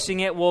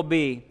rejoicing it will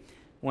be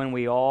when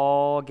we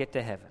all get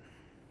to heaven.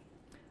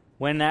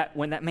 When that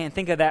man,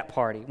 think of that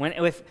party.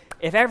 If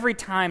every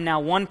time now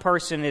one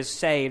person is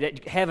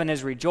saved, heaven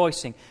is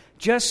rejoicing.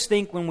 Just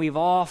think when we've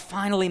all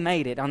finally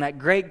made it on that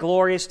great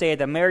glorious day at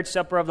the marriage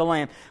supper of the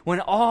Lamb,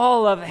 when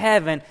all of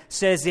heaven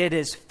says it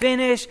is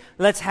finished,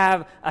 let's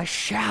have a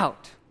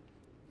shout.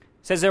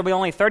 It says there'll be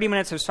only 30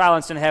 minutes of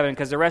silence in heaven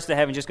because the rest of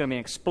heaven is just going to be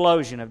an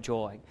explosion of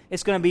joy.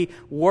 It's going to be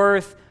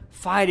worth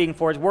fighting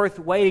for. It's worth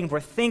waiting for.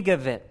 Think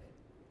of it.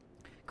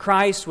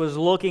 Christ was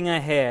looking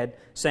ahead,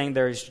 saying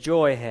there's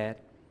joy ahead.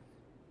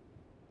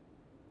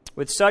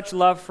 With such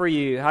love for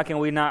you, how can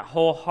we not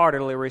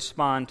wholeheartedly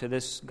respond to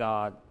this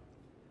God?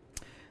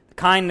 The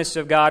kindness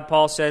of God,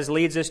 Paul says,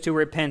 leads us to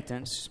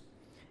repentance.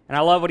 And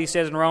I love what he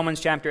says in Romans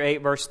chapter 8,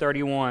 verse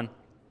 31.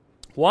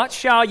 What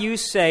shall you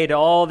say to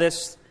all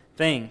these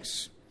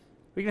things?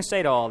 What are you going to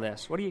say to all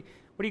this? What do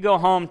you go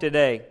home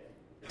today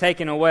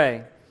taking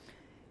away?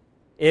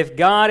 If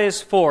God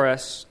is for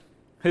us,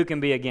 who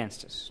can be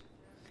against us?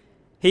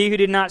 He who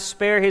did not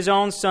spare His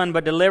own Son,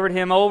 but delivered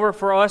Him over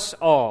for us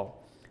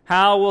all,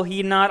 how will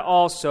He not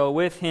also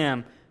with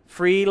Him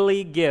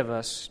freely give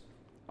us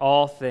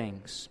all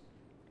things?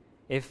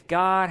 If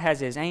God has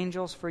His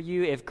angels for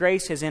you, if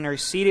grace has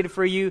interceded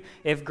for you,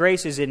 if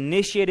grace has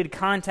initiated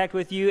contact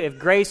with you, if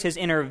grace has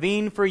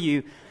intervened for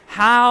you,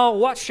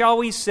 what shall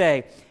we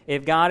say?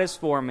 If God is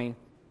for me,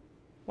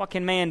 what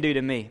can man do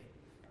to me?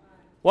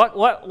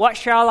 What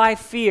shall I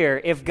fear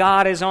if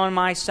God is on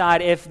my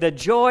side? If the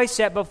joy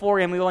set before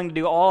Him, we're willing to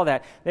do all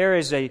that. There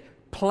is a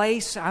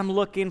place I'm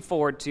looking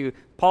forward to.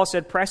 Paul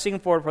said, pressing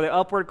forward for the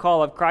upward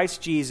call of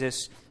Christ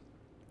Jesus,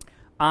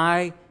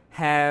 I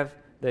have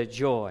the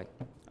joy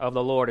of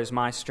the Lord is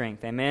my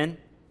strength. Amen?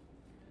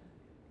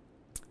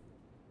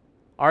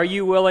 Are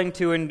you willing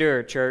to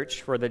endure,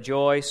 church, for the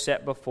joy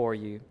set before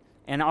you?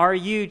 And are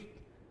you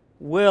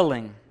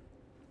willing,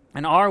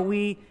 and are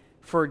we,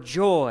 for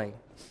joy,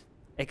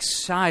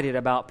 excited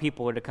about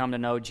people to come to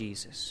know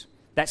Jesus?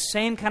 That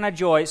same kind of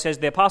joy, it says,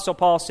 the Apostle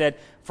Paul said,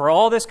 for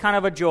all this kind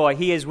of a joy,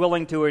 he is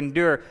willing to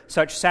endure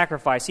such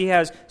sacrifice. He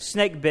has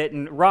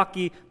snake-bitten,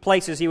 rocky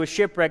places he was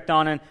shipwrecked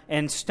on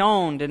and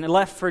stoned and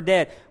left for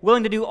dead.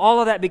 Willing to do all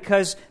of that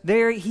because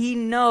there he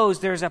knows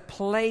there's a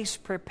place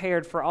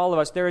prepared for all of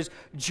us. There is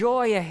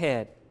joy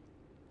ahead.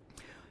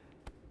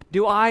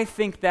 Do I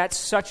think that's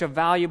such a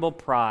valuable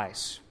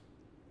prize?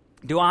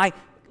 Do I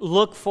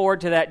look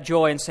forward to that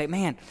joy and say,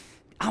 man,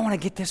 I want to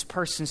get this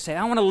person saved.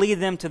 I want to lead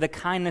them to the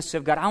kindness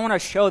of God. I want to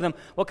show them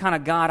what kind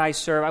of God I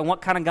serve. I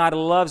want kind of God who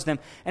loves them.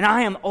 And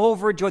I am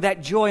overjoyed.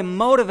 That joy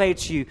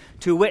motivates you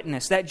to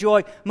witness. That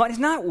joy, it's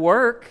not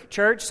work,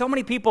 church. So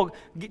many people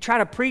try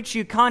to preach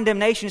you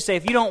condemnation and say,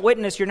 if you don't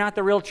witness, you're not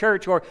the real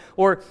church.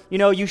 Or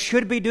you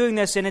should be doing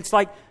this. And it's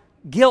like,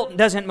 guilt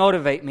doesn't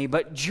motivate me,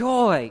 but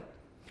joy.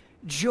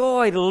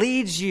 Joy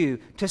leads you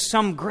to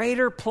some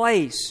greater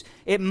place.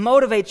 It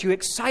motivates you,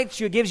 excites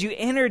you, gives you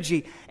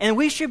energy. And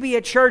we should be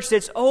a church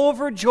that's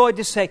overjoyed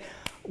to say,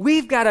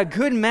 we've got a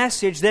good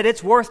message that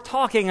it's worth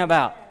talking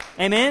about.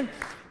 Amen?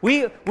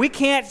 We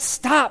can't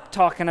stop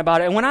talking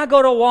about it. And when I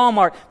go to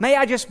Walmart, may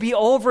I just be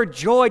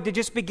overjoyed to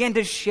just begin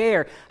to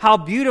share how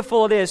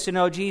beautiful it is to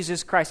know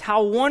Jesus Christ.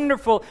 How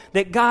wonderful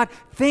that God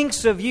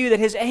thinks of you, that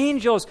His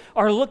angels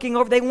are looking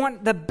over. They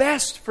want the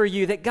best for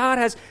you, that God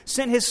has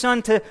sent His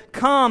Son to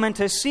come and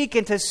to seek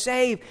and to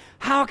save.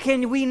 How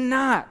can we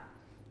not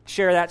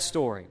share that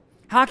story?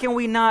 How can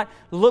we not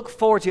look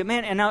forward to it?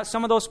 Man, and now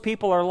some of those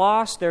people are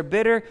lost. They're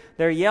bitter.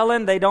 They're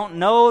yelling. They don't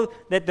know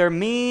that they're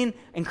mean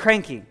and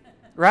cranky,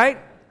 right?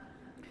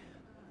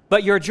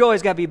 But your joy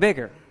has got to be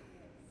bigger.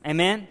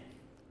 Amen?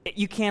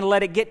 You can't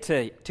let it get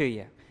to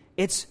you.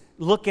 It's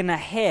looking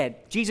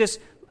ahead. Jesus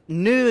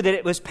knew that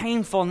it was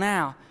painful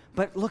now,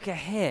 but look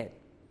ahead.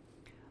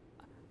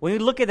 When you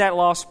look at that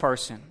lost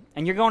person,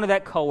 and you're going to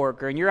that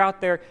coworker, and you're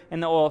out there in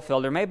the oil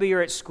field, or maybe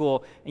you're at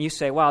school, and you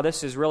say, wow,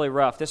 this is really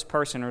rough. This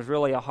person is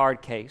really a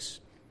hard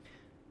case.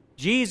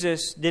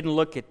 Jesus didn't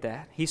look at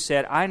that. He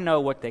said, I know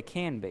what they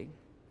can be.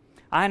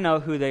 I know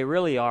who they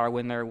really are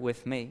when they're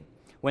with me.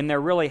 When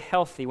they're really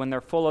healthy, when they're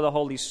full of the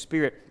Holy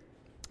Spirit.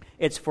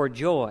 It's for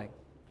joy.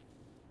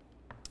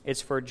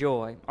 It's for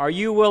joy. Are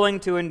you willing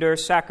to endure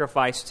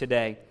sacrifice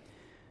today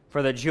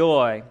for the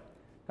joy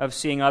of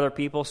seeing other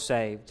people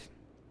saved?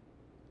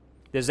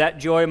 Does that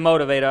joy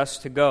motivate us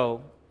to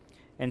go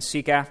and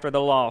seek after the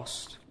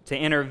lost, to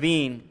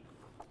intervene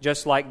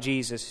just like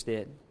Jesus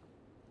did?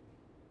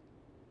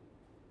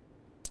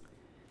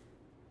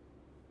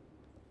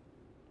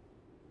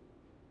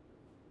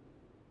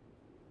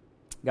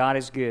 God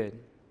is good.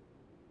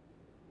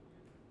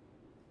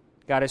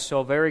 God is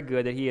so very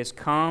good that He has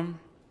come,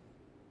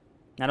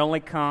 not only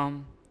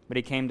come, but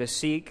He came to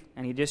seek,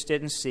 and He just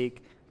didn't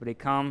seek, but He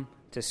come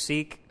to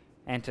seek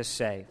and to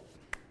save.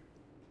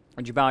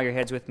 Would you bow your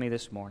heads with me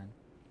this morning?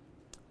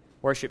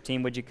 Worship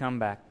team, would you come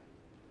back?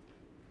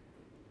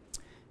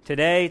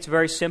 Today, it's a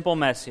very simple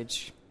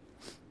message.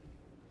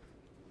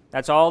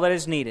 That's all that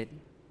is needed.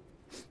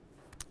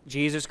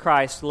 Jesus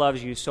Christ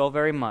loves you so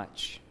very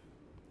much.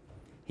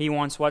 He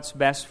wants what's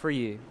best for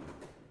you.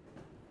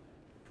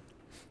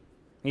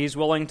 He's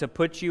willing to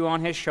put you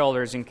on His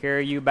shoulders and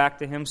carry you back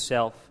to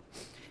Himself.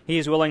 He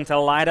is willing to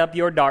light up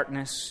your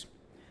darkness,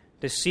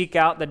 to seek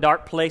out the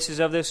dark places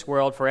of this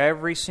world for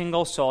every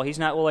single soul. He's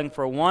not willing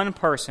for one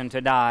person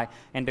to die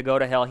and to go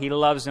to hell. He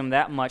loves them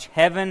that much.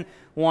 Heaven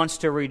wants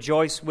to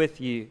rejoice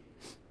with you.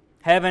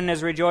 Heaven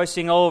is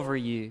rejoicing over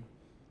you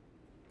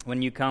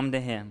when you come to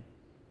Him.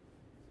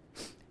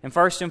 And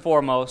first and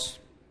foremost,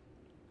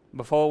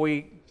 before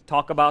we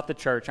talk about the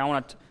church, I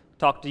want to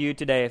talk to you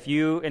today. If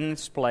you in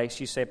this place,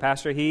 you say,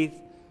 Pastor Heath,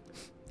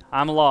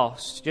 I'm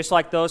lost. Just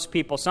like those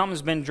people,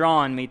 something's been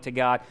drawing me to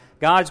God.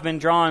 God's been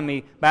drawing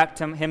me back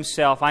to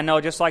Himself. I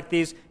know just like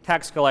these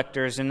tax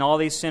collectors and all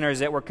these sinners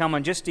that were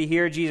coming just to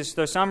hear Jesus.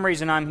 For some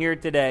reason I'm here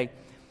today.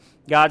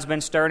 God's been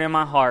stirring in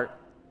my heart.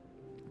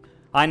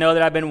 I know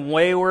that I've been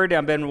wayward.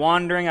 I've been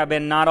wandering. I've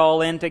been not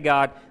all into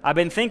God. I've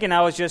been thinking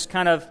I was just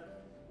kind of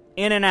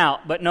in and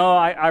out. But no,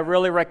 I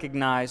really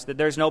recognize that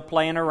there's no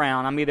playing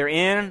around. I'm either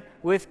in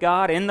with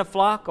God, in the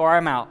flock, or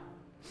I'm out.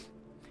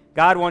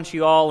 God wants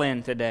you all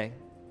in today.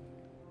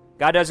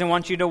 God doesn't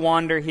want you to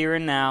wander here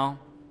and now,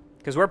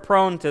 because we're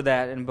prone to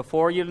that, and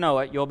before you know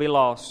it, you'll be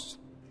lost.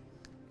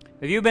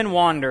 If you've been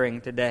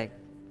wandering today,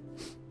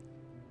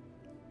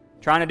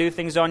 trying to do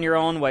things on your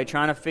own way,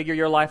 trying to figure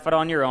your life out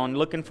on your own,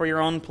 looking for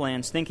your own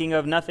plans, thinking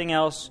of nothing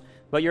else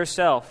but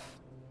yourself,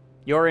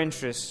 your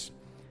interests,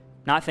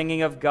 not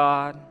thinking of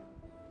God,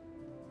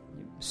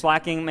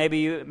 slacking, maybe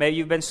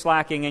you've been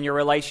slacking in your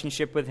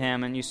relationship with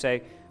Him, and you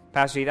say,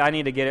 Pastor Heath, I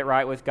need to get it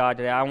right with God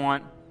today. I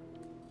want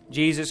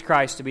Jesus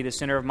Christ to be the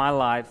center of my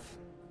life.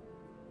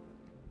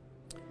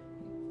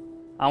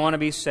 I want to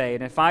be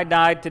saved. And if I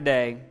died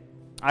today,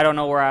 I don't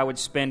know where I would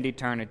spend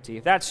eternity.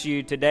 If that's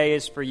you, today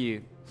is for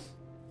you.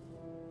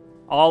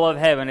 All of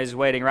heaven is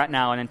waiting right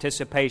now in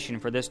anticipation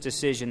for this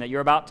decision that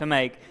you're about to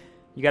make.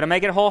 You got to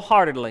make it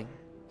wholeheartedly.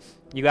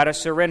 You got to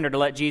surrender to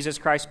let Jesus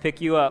Christ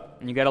pick you up,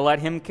 and you got to let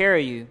Him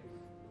carry you.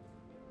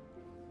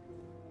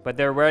 But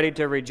they're ready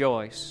to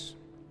rejoice.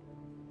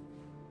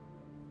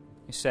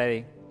 You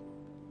say,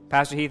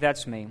 Pastor Heath,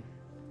 that's me.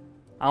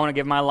 I want to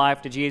give my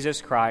life to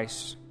Jesus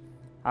Christ.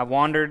 I've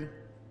wandered.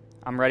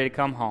 I'm ready to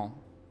come home.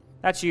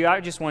 That's you. I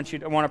want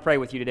to pray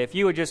with you today. If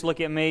you would just look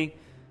at me,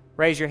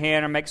 raise your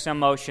hand, or make some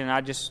motion,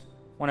 I just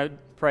want to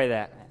pray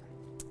that.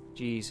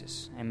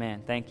 Jesus.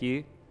 Amen. Thank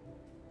you.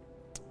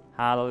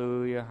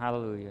 Hallelujah.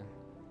 Hallelujah.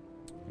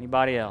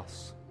 Anybody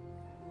else?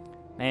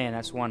 Man,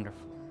 that's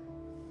wonderful.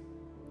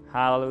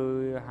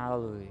 Hallelujah.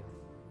 Hallelujah.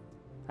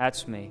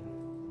 That's me.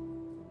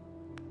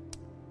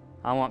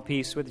 I want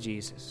peace with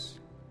Jesus.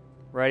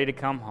 Ready to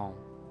come home.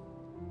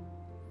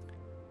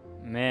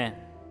 Amen.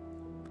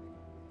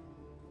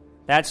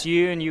 That's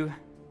you, and you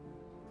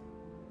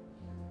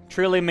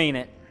truly mean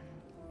it.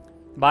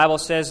 The Bible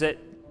says that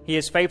He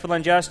is faithful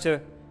and just to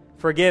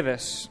forgive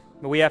us,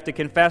 but we have to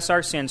confess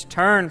our sins,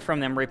 turn from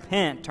them,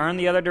 repent, turn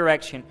the other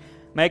direction.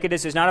 Make it.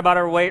 This is not about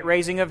a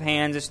raising of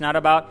hands. It's not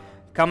about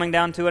coming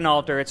down to an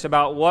altar. It's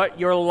about what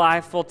your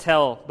life will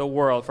tell the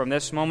world from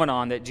this moment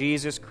on, that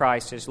Jesus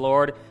Christ is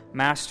Lord,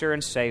 Master,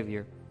 and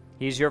Savior.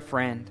 He's your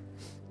friend.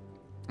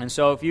 And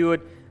so if you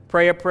would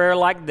pray a prayer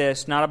like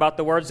this, not about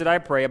the words that I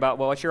pray, about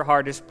what your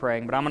heart is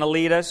praying, but I'm going to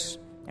lead us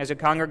as a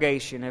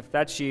congregation. If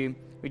that's you,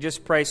 we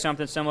just pray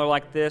something similar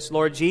like this.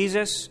 Lord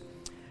Jesus,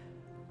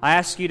 I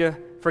ask you to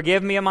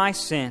forgive me of my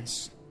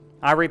sins.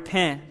 I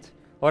repent.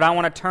 Lord, I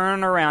want to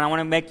turn around. I want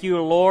to make you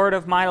Lord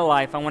of my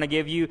life. I want to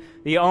give you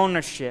the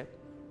ownership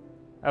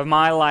of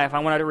my life. I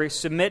want to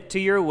submit to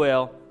your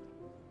will.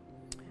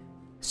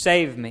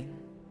 Save me.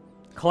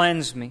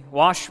 Cleanse me.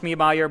 Wash me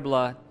by your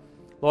blood.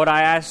 Lord,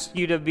 I ask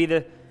you to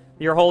be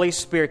your Holy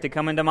Spirit to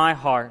come into my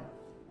heart.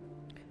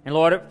 And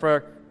Lord,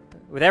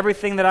 with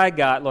everything that I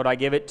got, Lord, I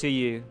give it to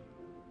you.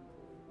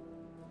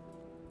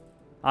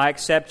 I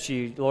accept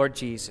you, Lord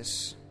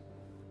Jesus.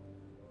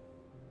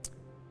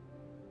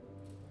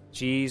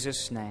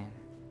 Jesus' name.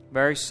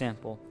 Very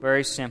simple.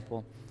 Very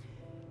simple.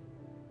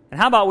 And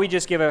how about we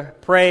just give a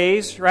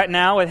praise right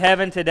now with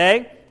heaven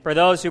today for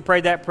those who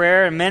prayed that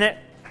prayer in a minute?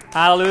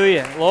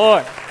 Hallelujah.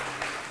 Lord.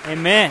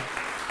 Amen.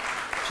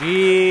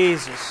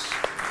 Jesus.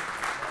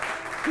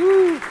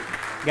 Woo.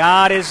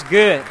 God is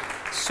good.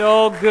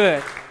 So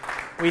good.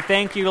 We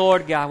thank you,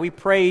 Lord God. We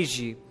praise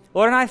you.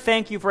 Lord, and I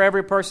thank you for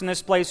every person in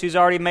this place who's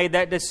already made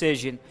that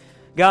decision.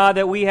 God,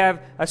 that we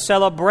have a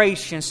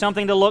celebration,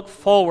 something to look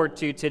forward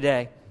to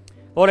today.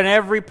 Lord, and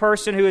every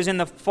person who is in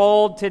the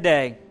fold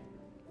today,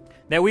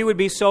 that we would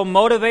be so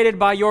motivated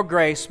by your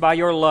grace, by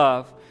your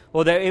love,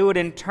 Lord, that it would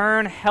in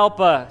turn help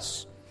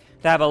us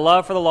to have a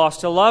love for the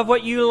lost, to love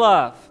what you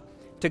love,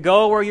 to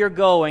go where you're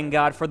going,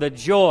 God, for the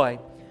joy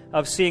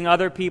of seeing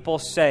other people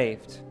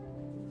saved.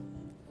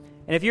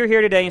 And if you're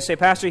here today and you say,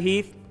 Pastor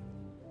Heath,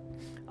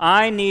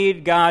 I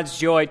need God's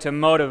joy to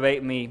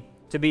motivate me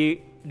to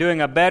be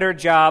doing a better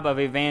job of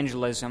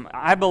evangelism.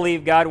 I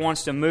believe God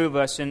wants to move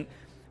us. And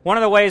one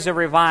of the ways of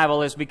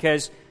revival is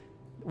because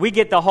we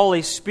get the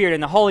Holy Spirit,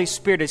 and the Holy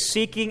Spirit is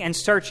seeking and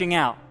searching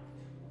out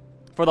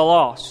for the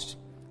lost.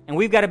 And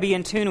we've got to be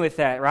in tune with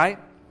that, right?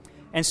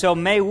 And so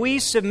may we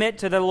submit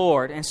to the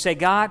Lord and say,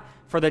 God,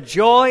 for the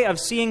joy of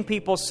seeing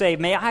people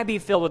saved, may I be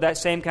filled with that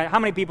same kind. How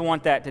many people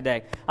want that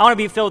today? I want to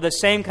be filled with the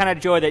same kind of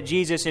joy that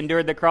Jesus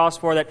endured the cross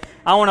for, that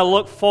I want to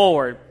look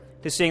forward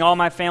to seeing all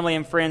my family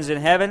and friends in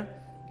heaven,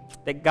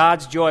 that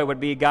God's joy would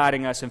be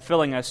guiding us and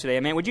filling us today.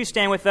 Amen. Would you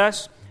stand with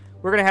us?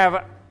 We're going to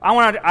have,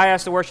 I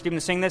ask the worship team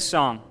to sing this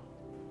song,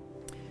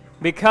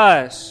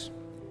 because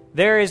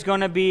there is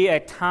going to be a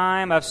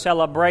time of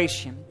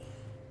celebration.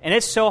 And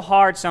it's so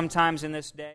hard sometimes in this day.